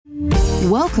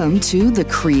Welcome to The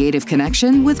Creative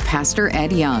Connection with Pastor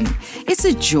Ed Young. It's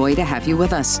a joy to have you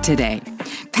with us today.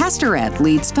 Pastor Ed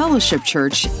leads Fellowship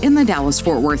Church in the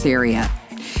Dallas-Fort Worth area.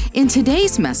 In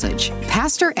today's message,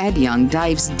 Pastor Ed Young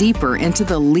dives deeper into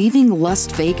the Leaving Las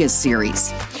Vegas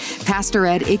series. Pastor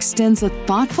Ed extends a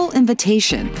thoughtful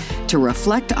invitation to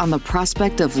reflect on the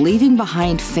prospect of leaving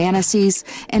behind fantasies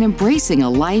and embracing a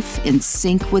life in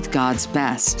sync with God's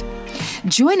best.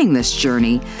 Joining this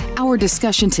journey, our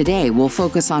discussion today will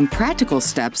focus on practical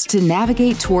steps to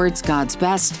navigate towards God's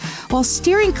best while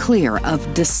steering clear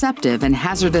of deceptive and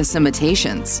hazardous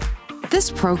imitations. This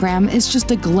program is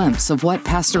just a glimpse of what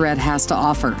Pastor Ed has to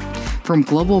offer. From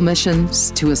global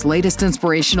missions to his latest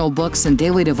inspirational books and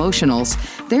daily devotionals,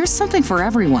 there's something for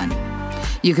everyone.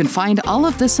 You can find all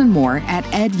of this and more at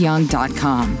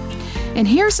edyoung.com. And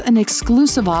here's an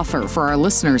exclusive offer for our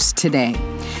listeners today.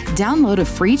 Download a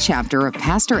free chapter of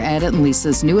Pastor Ed and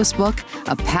Lisa's newest book,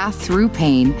 A Path Through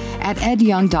Pain, at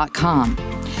edyoung.com.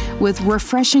 With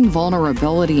refreshing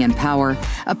vulnerability and power,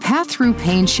 A Path Through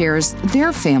Pain shares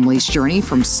their family's journey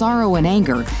from sorrow and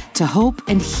anger to hope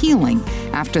and healing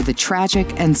after the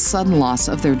tragic and sudden loss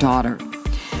of their daughter.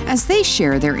 As they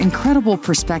share their incredible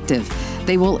perspective,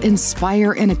 they will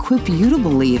inspire and equip you to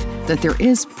believe that there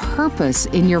is purpose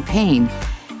in your pain,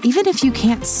 even if you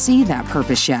can't see that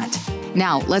purpose yet.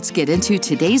 Now, let's get into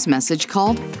today's message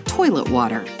called Toilet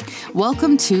Water.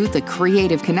 Welcome to The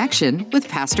Creative Connection with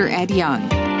Pastor Ed Young.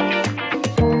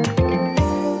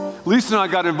 Lisa and I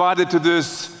got invited to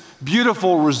this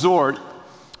beautiful resort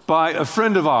by a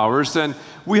friend of ours, and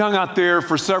we hung out there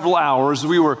for several hours.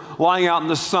 We were lying out in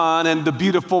the sun, and the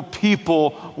beautiful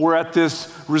people were at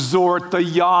this resort, the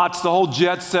yachts, the whole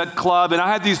jet set club, and I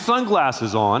had these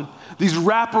sunglasses on, these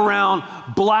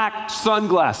wraparound black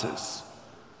sunglasses.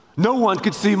 No one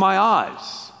could see my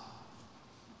eyes.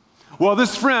 Well,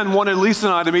 this friend wanted Lisa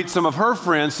and I to meet some of her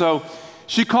friends, so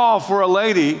she called for a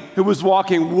lady who was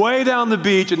walking way down the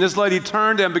beach, and this lady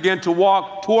turned and began to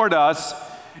walk toward us.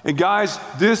 And guys,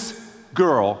 this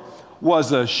girl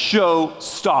was a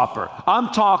showstopper. I'm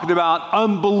talking about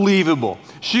unbelievable.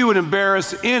 She would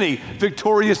embarrass any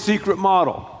Victoria's Secret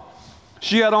model.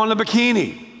 She had on a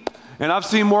bikini, and I've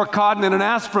seen more cotton in an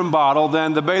aspirin bottle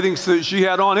than the bathing suit she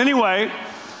had on. Anyway,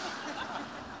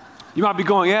 you might be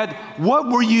going, Ed, what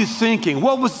were you thinking?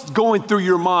 What was going through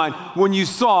your mind when you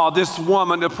saw this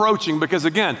woman approaching? Because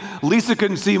again, Lisa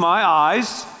couldn't see my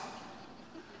eyes.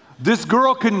 This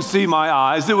girl couldn't see my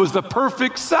eyes. It was the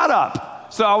perfect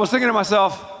setup. So I was thinking to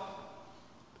myself,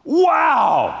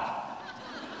 wow,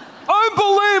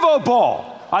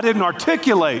 unbelievable. I didn't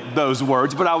articulate those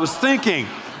words, but I was thinking,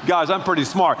 guys, I'm pretty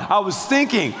smart. I was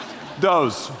thinking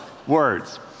those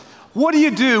words. What do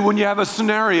you do when you have a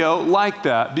scenario like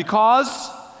that? Because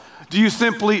do you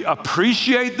simply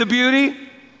appreciate the beauty,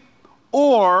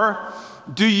 or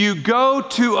do you go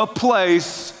to a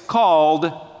place called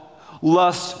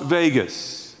Las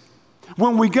Vegas?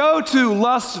 When we go to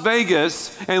Las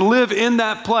Vegas and live in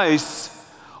that place,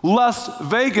 Las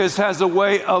Vegas has a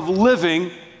way of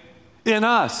living in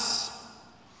us.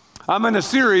 I'm in a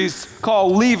series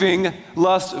called Leaving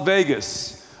Las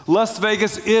Vegas. Las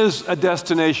Vegas is a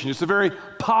destination. It's a very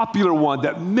popular one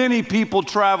that many people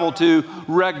travel to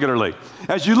regularly.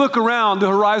 As you look around the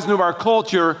horizon of our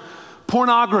culture,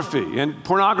 pornography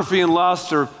and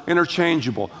lust are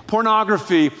interchangeable.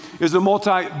 Pornography is a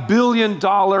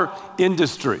multi-billion-dollar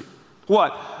industry.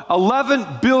 What?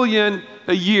 $11 billion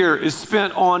a year is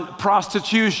spent on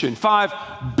prostitution.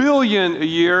 $5 billion a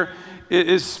year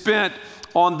is spent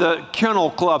on the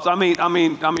kennel clubs. I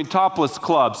mean topless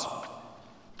clubs.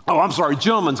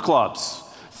 Gentlemen's clubs.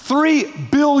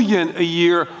 $3 billion a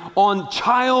year on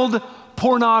child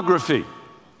pornography.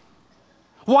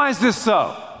 Why is this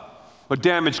so? A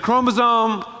damaged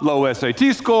chromosome, low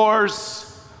SAT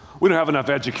scores, we don't have enough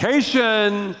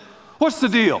education. What's the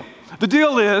deal? The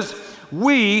deal is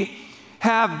we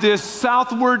have this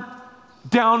southward,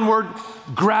 downward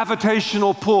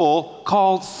gravitational pull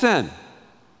called sin.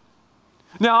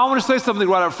 Now, I want to say something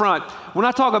right up front. When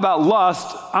I talk about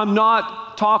lust, I'm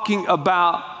not talking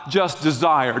about just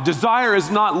desire. Desire is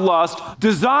not lust.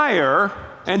 Desire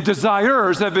and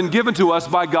desires have been given to us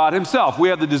by God Himself. We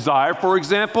have the desire, for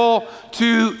example,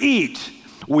 to eat.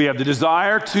 We have the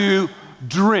desire to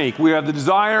drink. We have the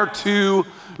desire to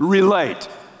relate.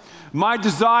 My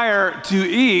desire to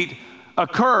eat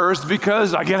occurs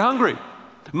because I get hungry.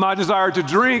 My desire to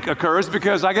drink occurs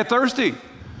because I get thirsty.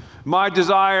 My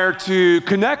desire to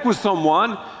connect with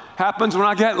someone happens when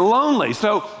I get lonely.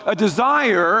 So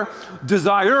desires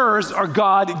are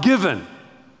God-given.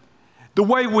 The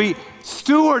way we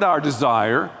steward our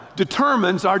desire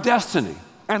determines our destiny.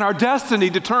 And our destiny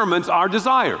determines our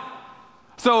desire.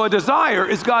 So a desire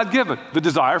is God-given. The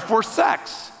desire for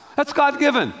sex, that's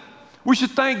God-given. We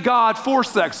should thank God for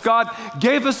sex. God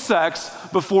gave us sex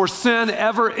before sin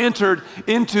ever entered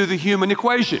into the human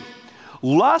equation.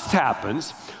 Lust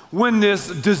happens when this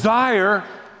desire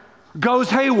goes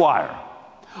haywire.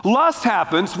 Lust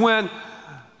happens when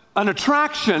an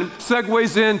attraction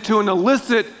segues into an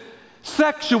illicit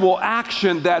sexual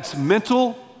action that's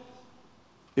mental,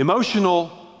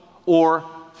 emotional, or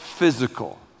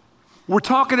physical. We're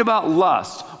talking about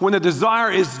lust, when a desire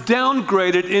is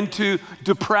downgraded into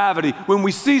depravity, when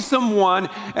we see someone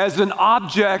as an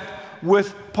object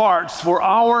with parts for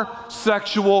our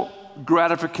sexual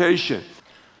gratification.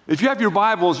 If you have your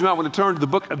Bibles, you might want to turn to the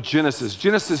book of Genesis,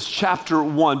 Genesis chapter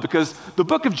 1, because the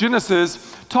book of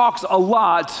Genesis talks a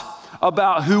lot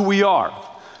about who we are.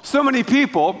 So many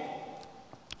people,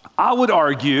 I would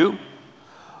argue,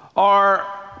 are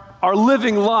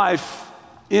living life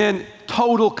in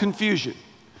total confusion.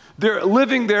 They're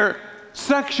living their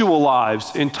sexual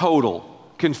lives in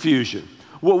total confusion.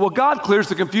 Well, God clears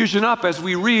the confusion up as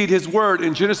we read his word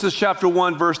in Genesis chapter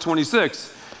 1, verse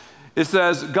 26. It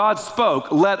says, God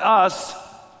spoke, let us,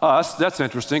 that's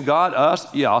interesting, God,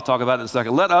 us, yeah, I'll talk about it in a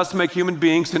second. Let us make human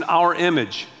beings in our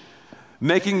image,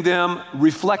 making them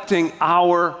reflecting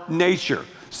our nature,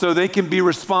 so they can be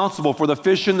responsible for the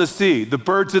fish in the sea, the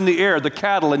birds in the air, the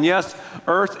cattle, and yes,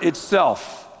 earth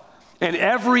itself, and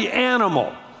every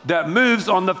animal that moves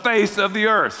on the face of the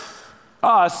earth.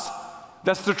 Us,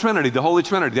 that's the Trinity, the Holy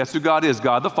Trinity. That's who God is,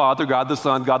 God the Father, God the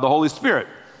Son, God the Holy Spirit.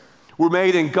 We're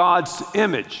made in God's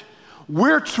image.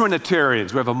 We're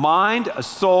Trinitarians. We have a mind, a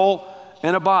soul,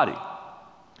 and a body.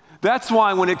 That's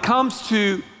why when it comes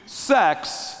to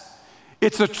sex,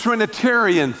 it's a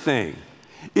Trinitarian thing.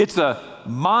 It's a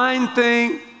mind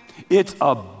thing, it's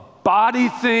a body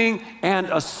thing, and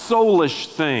a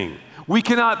soulish thing. We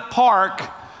cannot park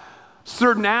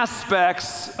certain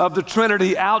aspects of the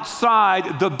Trinity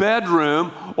outside the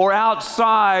bedroom or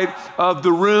outside of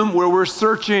the room where we're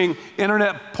searching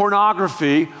internet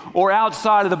pornography or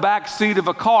outside of the back seat of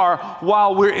a car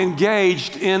while we're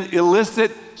engaged in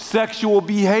illicit sexual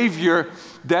behavior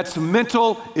that's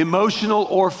mental, emotional,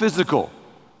 or physical.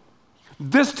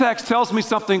 This text tells me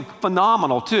something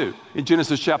phenomenal too in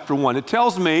Genesis chapter 1. It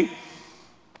tells me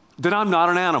that I'm not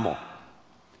an animal.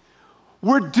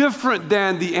 We're different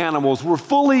than the animals. We're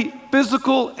fully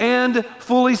physical and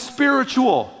fully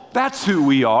spiritual. That's who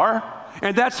we are,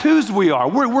 and that's whose we are.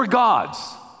 We're God's.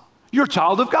 You're a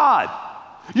child of God.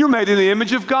 You're made in the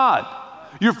image of God.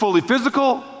 You're fully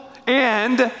physical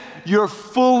and you're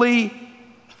fully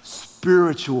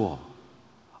spiritual.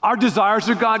 Our desires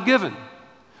are God-given.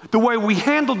 The way we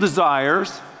handle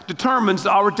desires determines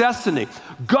our destiny.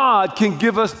 God can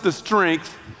give us the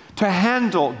strength to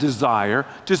handle desire,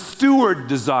 to steward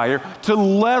desire, to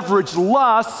leverage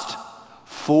lust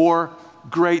for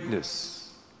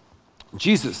greatness.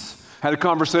 Jesus had a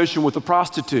conversation with a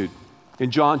prostitute in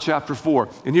John chapter 4,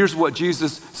 and here's what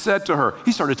Jesus said to her.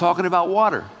 He started talking about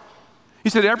water. He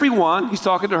said, everyone, he's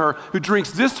talking to her, who drinks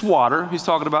this water, he's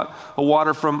talking about a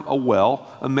water from a well,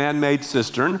 a man-made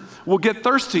cistern, will get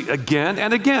thirsty again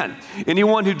and again.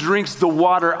 Anyone who drinks the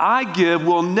water I give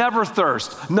will never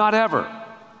thirst, not ever.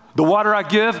 The water I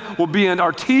give will be an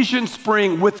artesian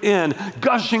spring within,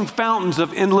 gushing fountains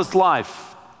of endless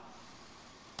life.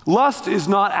 Lust is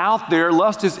not out there,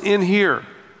 lust is in here.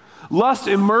 Lust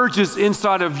emerges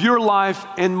inside of your life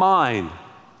and mine.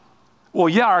 Well,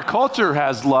 yeah, our culture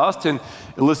has lust and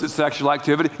illicit sexual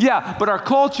activity. Yeah, but our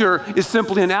culture is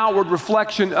simply an outward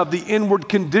reflection of the inward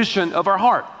condition of our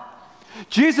heart.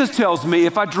 Jesus tells me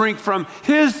if I drink from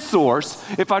his source,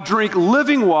 if I drink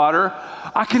living water,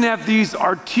 I can have these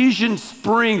artesian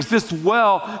springs, this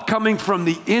well coming from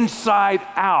the inside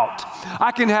out.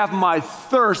 I can have my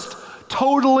thirst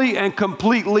totally and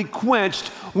completely quenched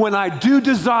when I do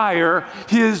desire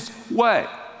his way.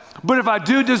 But if I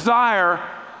do desire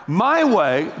my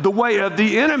way, the way of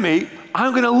the enemy,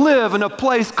 I'm going to live in a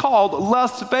place called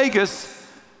Las Vegas.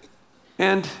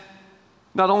 And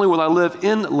not only will I live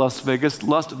in Las Vegas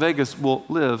will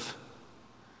live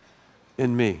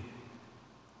in me.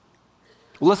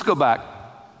 Well, let's go back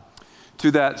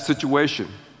to that situation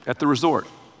at the resort.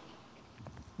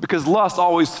 Because lust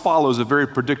always follows a very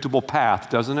predictable path,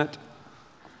 doesn't it?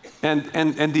 And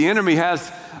the enemy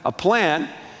has a plan,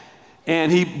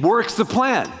 and he works the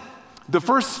plan. The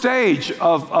first stage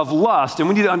of lust, and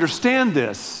we need to understand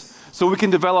this so we can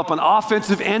develop an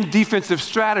offensive and defensive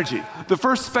strategy. The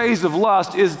first phase of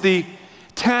lust is the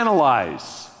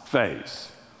tantalize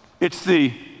phase. It's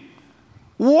the,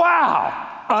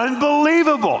 wow,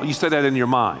 unbelievable. You say that in your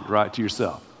mind, right, to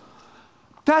yourself.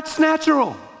 That's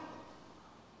natural.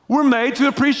 We're made to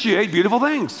appreciate beautiful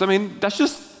things. I mean, that's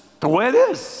just the way it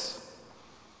is.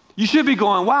 You should be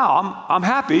going, wow, I'm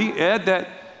happy, Ed, that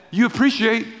you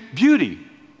appreciate beauty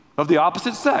of the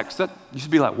opposite sex. That you should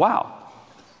be like, wow.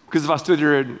 Because if I stood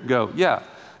here and go, yeah,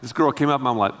 this girl came up and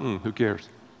I'm like, who cares?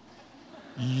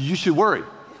 You should worry.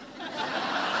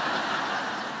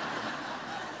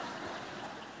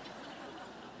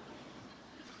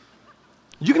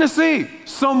 You're going to see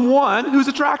someone who's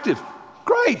attractive.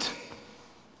 Great.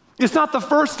 It's not the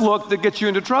first look that gets you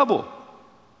into trouble.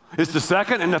 It's the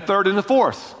second and the third and the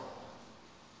fourth.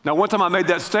 Now, one time I made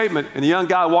that statement, and a young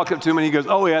guy walked up to me and he goes,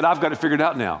 oh, Ed, I've got it figured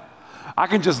out now. I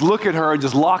can just look at her and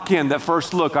just lock in that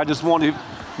first look. I just want to,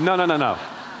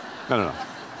 no.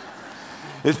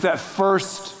 It's that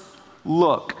first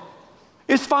look.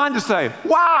 It's fine to say,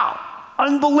 wow,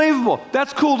 unbelievable.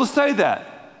 That's cool to say that.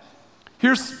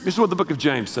 Here's what the book of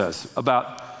James says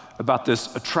about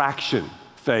this attraction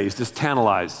phase, this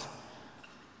tantalize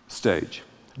stage.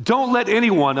 Don't let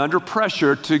anyone under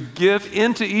pressure to give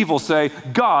into evil say,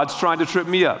 God's trying to trip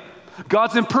me up.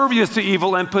 God's impervious to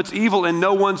evil and puts evil in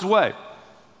no one's way.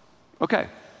 Okay,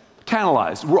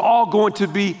 tantalized. We're all going to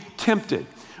be tempted.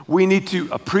 We need to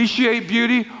appreciate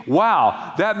beauty.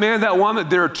 Wow, that man, that woman,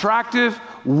 they're attractive.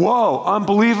 Whoa,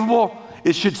 unbelievable.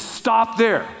 It should stop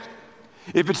there.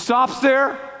 If it stops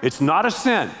there, it's not a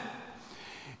sin.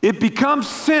 It becomes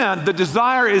sin. The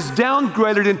desire is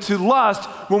downgraded into lust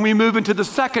when we move into the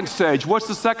second stage. What's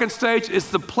the second stage? It's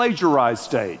the plagiarize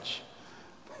stage.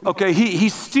 Okay, he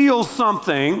steals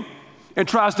something and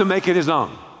tries to make it his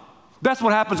own. That's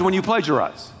what happens when you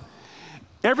plagiarize.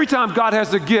 Every time God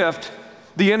has a gift,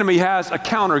 the enemy has a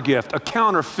counter gift, a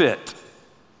counterfeit.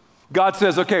 God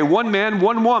says, okay, one man,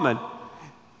 one woman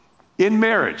in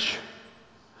marriage.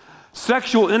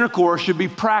 Sexual intercourse should be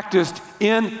practiced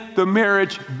in the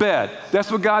marriage bed.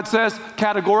 That's what God says,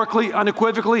 categorically,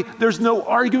 unequivocally. There's no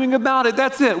arguing about it.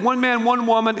 That's it. One man, one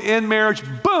woman in marriage,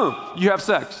 boom, you have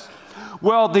sex.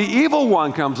 Well, the evil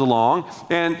one comes along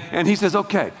and he says,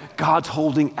 okay, God's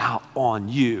holding out on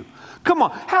you. Come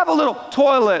on, have a little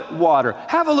toilet water.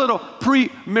 Have a little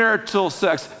premarital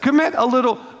sex. Commit a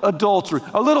little adultery,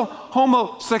 a little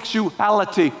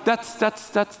homosexuality. That's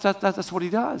what he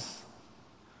does.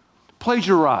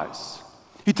 Plagiarize.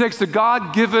 He takes the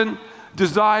God-given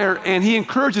desire and he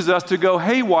encourages us to go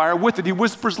haywire with it. He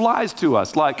whispers lies to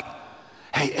us like,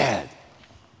 hey, Ed,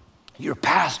 you're a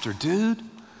pastor, dude.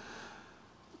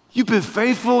 You've been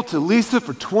faithful to Lisa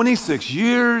for 26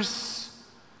 years.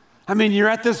 I mean, you're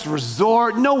at this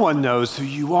resort. No one knows who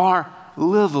you are.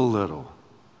 Live a little.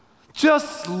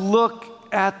 Just look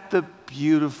at the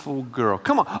beautiful girl.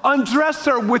 Come on, undress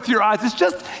her with your eyes.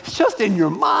 It's just in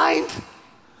your mind.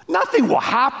 Nothing will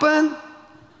happen.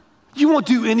 You won't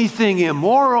do anything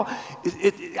immoral.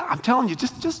 I'm telling you,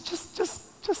 just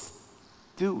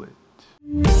do it.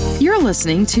 You're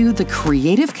listening to The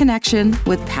Creative Connection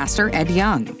with Pastor Ed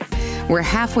Young. We're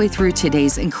halfway through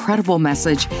today's incredible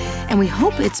message, and we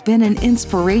hope it's been an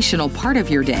inspirational part of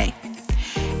your day.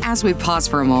 As we pause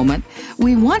for a moment,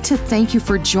 we want to thank you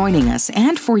for joining us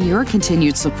and for your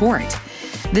continued support.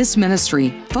 This ministry,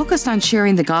 focused on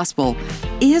sharing the gospel,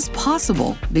 is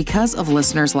possible because of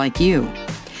listeners like you.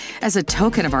 As a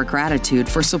token of our gratitude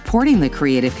for supporting The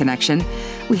Creative Connection,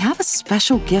 we have a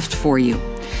special gift for you.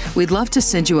 We'd love to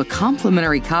send you a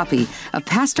complimentary copy of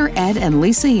Pastor Ed and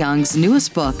Lisa Young's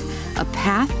newest book, A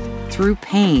Path Through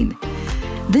Pain.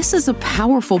 This is a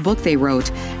powerful book they wrote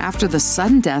after the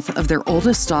sudden death of their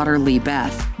oldest daughter, Lee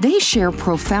Beth. They share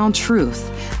profound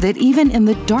truth that even in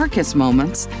the darkest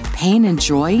moments, pain and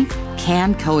joy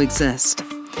can coexist.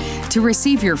 To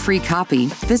receive your free copy,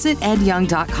 visit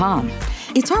edyoung.com.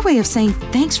 It's our way of saying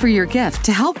thanks for your gift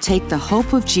to help take the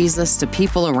hope of Jesus to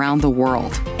people around the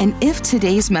world. And if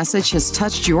today's message has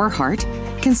touched your heart,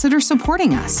 consider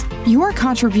supporting us. Your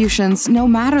contributions, no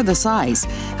matter the size,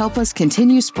 help us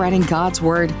continue spreading God's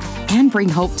word and bring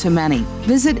hope to many.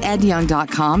 Visit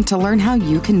edyoung.com to learn how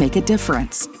you can make a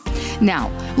difference.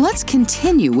 Now, let's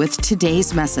continue with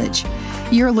today's message.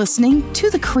 You're listening to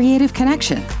The Creative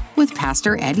Connection with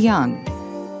Pastor Ed Young.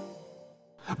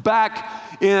 Back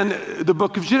in the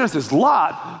book of Genesis,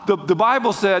 Lot, the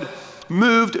Bible said,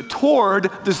 moved toward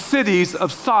the cities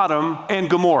of Sodom and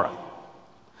Gomorrah.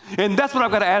 And that's what I've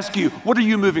got to ask you. What are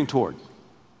you moving toward?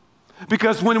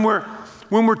 Because when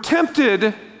we're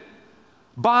tempted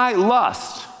by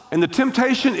lust, and the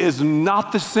temptation is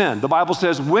not the sin. The Bible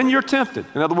says when you're tempted,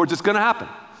 in other words, it's going to happen.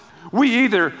 We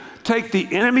either take the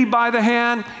enemy by the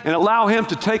hand and allow him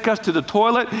to take us to the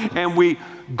toilet and we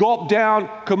gulp down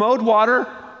commode water,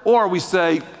 or we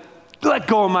say, let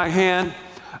go of my hand.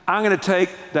 I'm going to take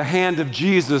the hand of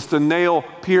Jesus, the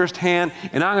nail-pierced hand,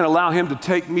 and I'm going to allow him to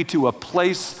take me to a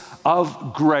place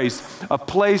of grace, a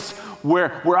place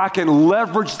where I can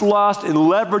leverage lust and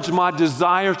leverage my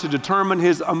desires to determine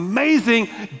his amazing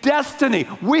destiny.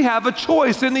 We have a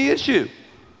choice in the issue.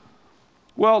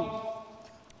 Well,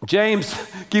 James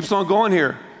keeps on going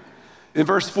here. In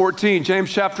verse 14,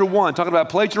 James chapter 1, talking about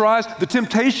plagiarize, the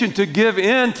temptation to give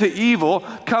in to evil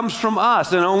comes from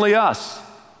us and only us.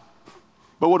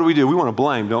 But what do? We want to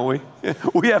blame, don't we?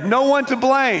 We have no one to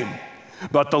blame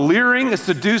but the leering,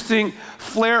 seducing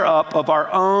flare-up of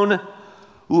our own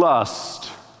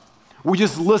lust. We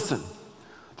just listen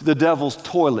to the devil's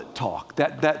toilet talk,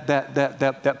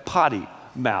 that potty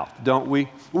mouth, don't we?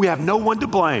 We have no one to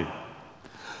blame.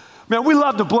 Man, we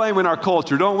love to blame in our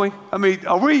culture, don't we? I mean,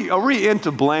 are we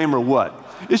into blame or what?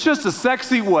 It's just a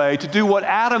sexy way to do what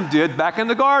Adam did back in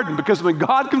the garden, because when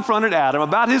God confronted Adam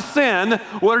about his sin,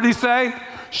 what did he say?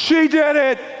 She did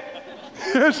it.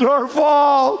 It's her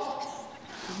fault.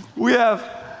 We have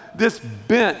this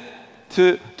bent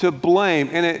to blame,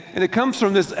 and it comes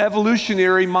from this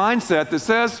evolutionary mindset that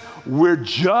says we're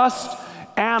just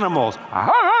animals.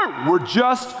 We're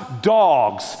just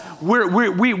dogs.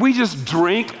 We just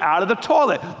drink out of the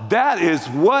toilet. That is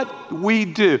what we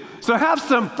do. So have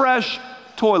some fresh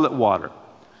toilet water.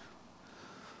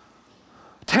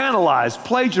 Tantalize,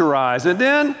 plagiarize, and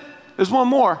then there's one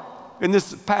more in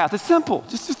this path. It's simple,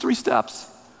 just 3 steps.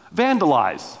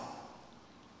 Vandalize.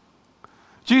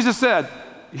 Jesus said,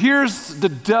 here's the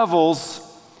devil's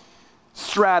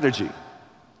strategy: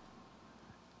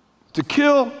 to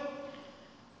kill,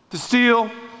 to steal,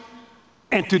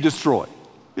 and to destroy.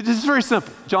 It is very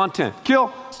simple. John 10,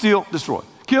 kill, steal, destroy.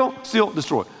 Kill, steal,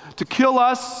 destroy. To kill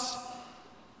us,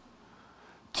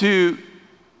 to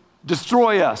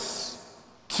destroy us,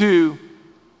 to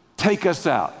take us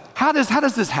out. How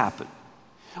does this happen?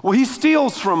 Well, he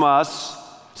steals from us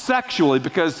sexually,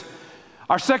 because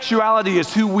our sexuality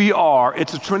is who we are.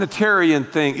 It's a Trinitarian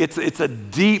thing. It's a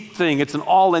deep thing. It's an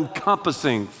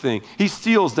all-encompassing thing. He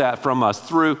steals that from us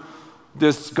through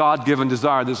this God-given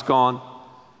desire that's gone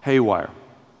haywire.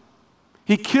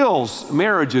 He kills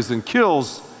marriages and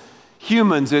kills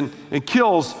humans and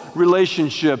kills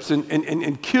relationships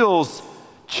and kills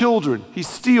children. He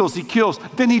steals, he kills,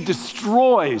 then he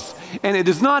destroys. And it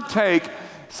does not take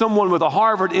someone with a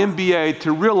Harvard MBA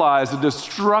to realize the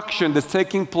destruction that's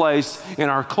taking place in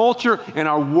our culture, in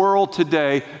our world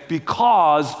today,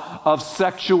 because of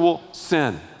sexual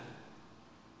sin.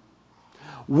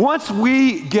 Once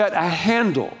we get a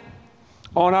handle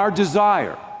on our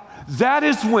desire, that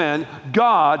is when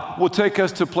God will take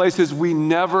us to places we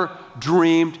never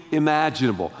dreamed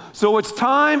imaginable. So it's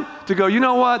time to go, you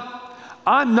know what?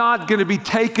 I'm not going to be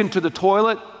taken to the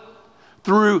toilet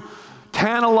through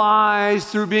tantalized,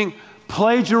 through being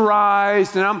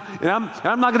plagiarized, and I'm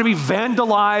not going to be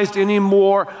vandalized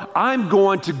anymore. I'm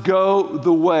going to go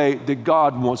the way that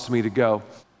God wants me to go.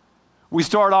 We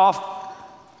start off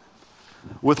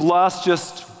with lust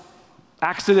just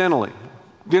accidentally.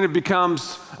 Then it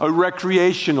becomes a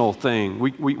recreational thing.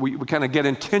 We kind of get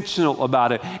intentional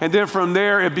about it. And then from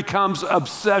there, it becomes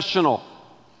obsessional.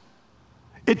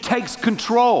 It takes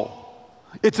control.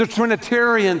 It's a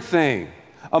Trinitarian thing,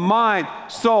 a mind,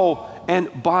 soul,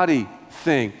 and body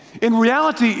thing. In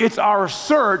reality, it's our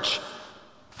search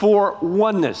for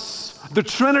oneness. The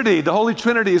Trinity, the Holy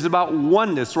Trinity, is about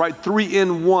oneness, right? 3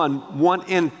 in 1, 1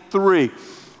 in 3.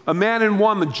 A man and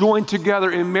woman joined together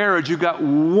in marriage, you got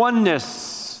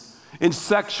oneness in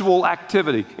sexual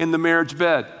activity in the marriage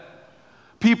bed.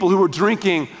 People who are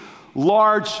drinking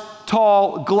large,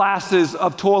 tall glasses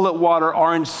of toilet water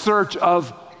are in search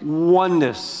of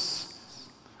oneness.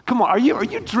 Come on, are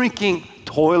you drinking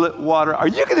toilet water? Are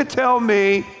you going to tell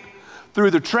me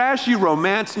through the trashy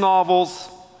romance novels,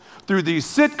 through these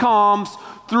sitcoms,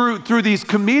 through these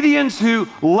comedians who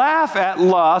laugh at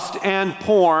lust and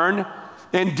porn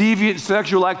and deviant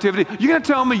sexual activity, you're going to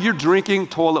tell me you're drinking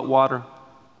toilet water?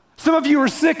 Some of you are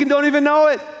sick and don't even know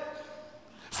it.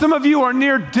 Some of you are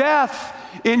near death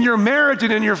in your marriage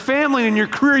and in your family and in your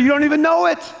career. You don't even know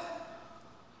it.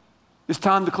 It's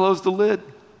time to close the lid,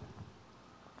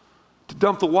 to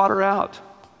dump the water out,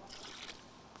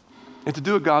 and to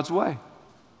do it God's way.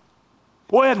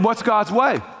 Well, Ed, what's God's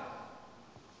way?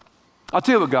 I'll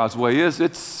tell you what God's way is.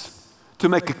 It's to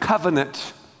make a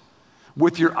covenant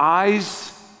with your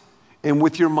eyes and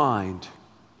with your mind.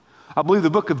 I believe the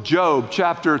book of Job,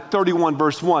 chapter 31,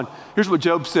 verse 1. Here's what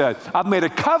Job said. I've made a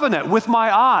covenant with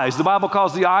my eyes. The Bible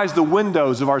calls the eyes the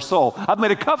windows of our soul. I've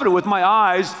made a covenant with my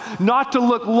eyes not to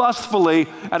look lustfully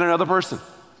at another person.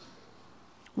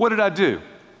 What did I do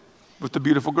with the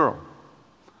beautiful girl?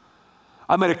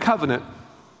 I made a covenant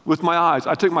with my eyes.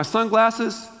 I took my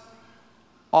sunglasses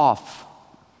off.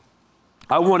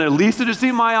 I wanted Lisa to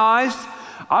see my eyes.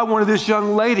 I wanted this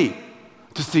young lady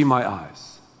to see my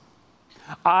eyes.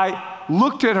 I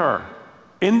looked at her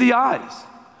in the eyes.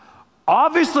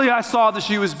 Obviously, I saw that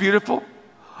she was beautiful.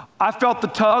 I felt the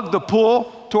tug, the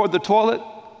pull toward the toilet.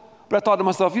 But I thought to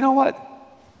myself, you know what?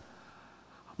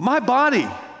 My body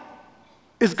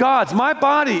is God's. My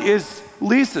body is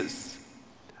Lisa's.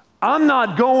 I'm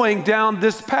not going down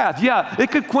this path. Yeah, it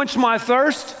could quench my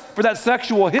thirst for that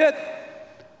sexual hit,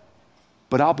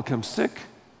 but I'll become sick.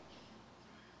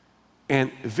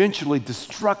 And eventually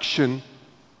destruction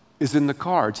is in the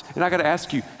cards. And I got to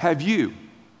ask you, have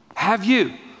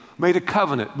you made a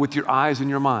covenant with your eyes and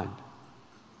your mind?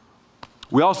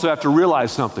 We also have to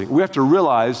realize something. We have to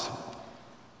realize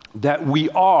that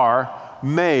we are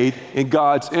made in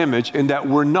God's image and that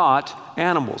we're not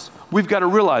animals. We've got to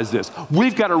realize this.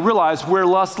 We've got to realize where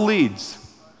lust leads.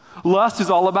 Lust is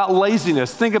all about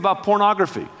laziness. Think about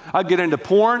pornography. I get into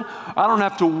porn. I don't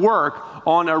have to work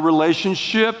on a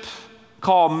relationship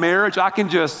called marriage. I can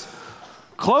just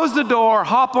close the door,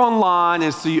 hop online,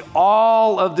 and see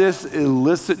all of this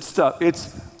illicit stuff.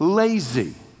 It's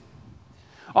lazy.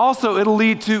 Also, it'll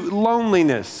lead to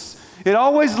loneliness. It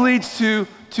always leads to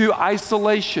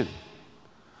isolation.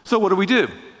 So what do?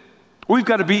 We've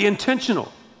got to be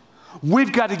intentional.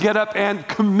 We've got to get up and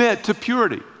commit to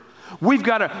purity. We've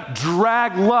got to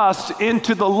drag lust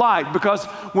into the light, because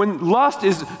when lust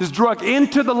is dragged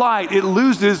into the light, it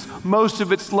loses most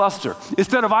of its luster.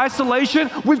 Instead of isolation,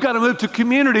 we've got to move to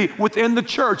community within the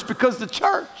church, because the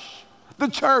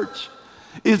church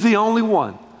is the only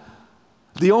one,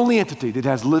 the only entity that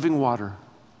has living water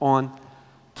on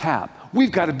tap.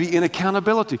 We've got to be in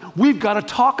accountability. We've got to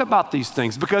talk about these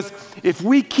things, because if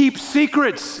we keep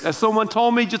secrets, as someone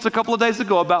told me just a couple of days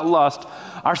ago about lust,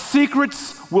 our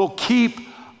secrets will keep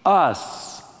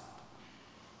us.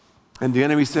 And the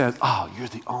enemy says, oh, you're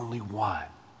the only one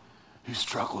who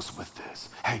struggles with this.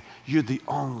 Hey, you're the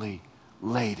only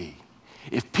lady.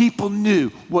 If people knew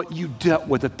what you dealt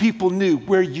with, if people knew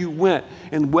where you went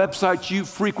and websites you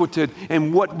frequented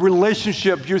and what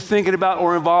relationship you're thinking about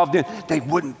or involved in, they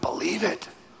wouldn't believe it.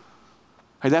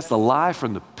 Hey, that's the lie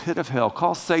from the pit of hell.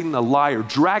 Call Satan a liar.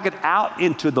 Drag it out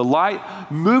into the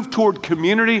light. Move toward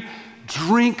community.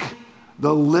 Drink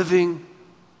the living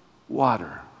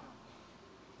water.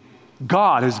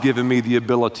 God has given me the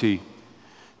ability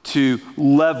to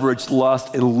leverage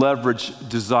lust and leverage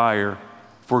desire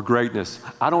for greatness.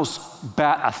 I don't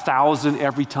bat 1,000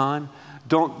 every time.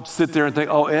 Don't sit there and think,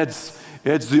 oh, Ed's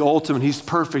the ultimate, he's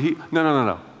perfect.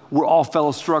 No. We're all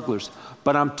fellow strugglers.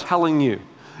 But I'm telling you,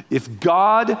 if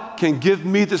God can give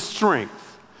me the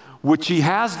strength, which he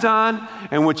has done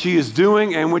and which he is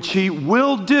doing and which he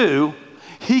will do,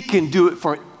 he can do it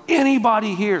for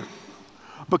anybody here.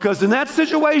 Because in that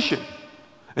situation,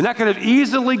 and that could have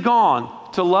easily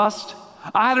gone to lust,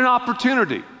 I had an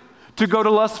opportunity to go to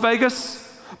Las Vegas.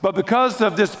 But because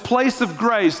of this place of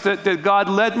grace that God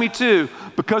led me to,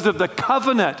 because of the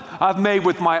covenant I've made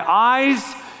with my eyes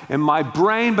and my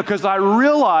brain, because I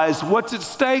realized what's at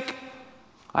stake,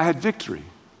 I had victory.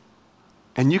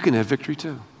 And you can have victory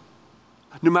too.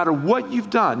 No matter what you've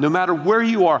done, no matter where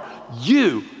you are,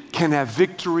 you can have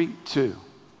victory too.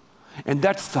 And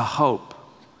that's the hope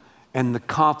and the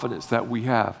confidence that we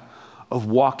have of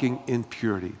walking in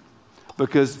purity.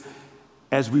 Because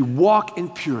as we walk in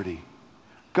purity,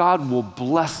 God will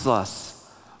bless us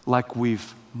like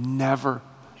we've never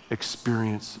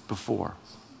experienced before.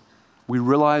 We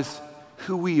realize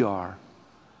who we are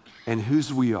and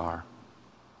whose we are.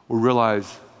 We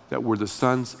realize that we're the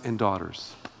sons and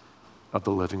daughters of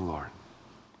the living Lord.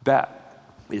 That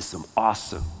is some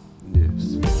awesome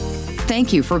news.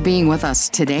 Thank you for being with us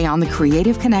today on The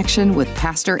Creative Connection with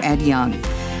Pastor Ed Young.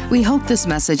 We hope this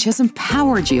message has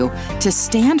empowered you to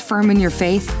stand firm in your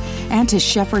faith and to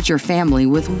shepherd your family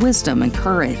with wisdom and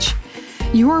courage.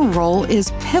 Your role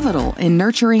is pivotal in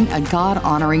nurturing a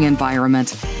God-honoring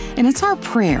environment, and it's our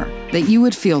prayer that you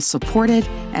would feel supported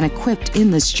and equipped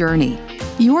in this journey.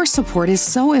 Your support is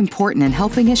so important in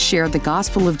helping us share the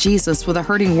gospel of Jesus with a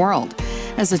hurting world.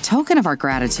 As a token of our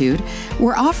gratitude,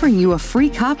 we're offering you a free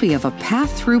copy of A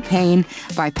Path Through Pain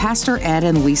by Pastor Ed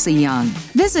and Lisa Young.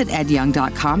 Visit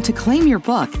edyoung.com to claim your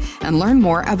book and learn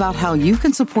more about how you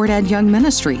can support Ed Young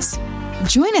Ministries.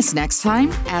 Join us next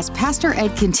time as Pastor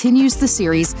Ed continues the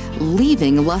series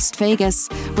Leaving Lust Vegas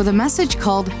with a message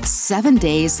called 7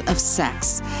 Days of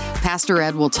Sex. Pastor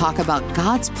Ed will talk about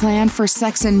God's plan for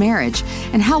sex and marriage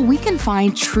and how we can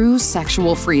find true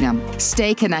sexual freedom.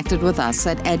 Stay connected with us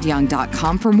at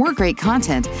edyoung.com for more great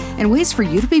content and ways for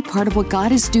you to be part of what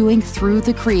God is doing through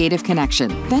the Creative Connection.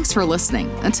 Thanks for listening.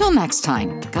 Until next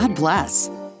time, God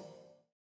bless.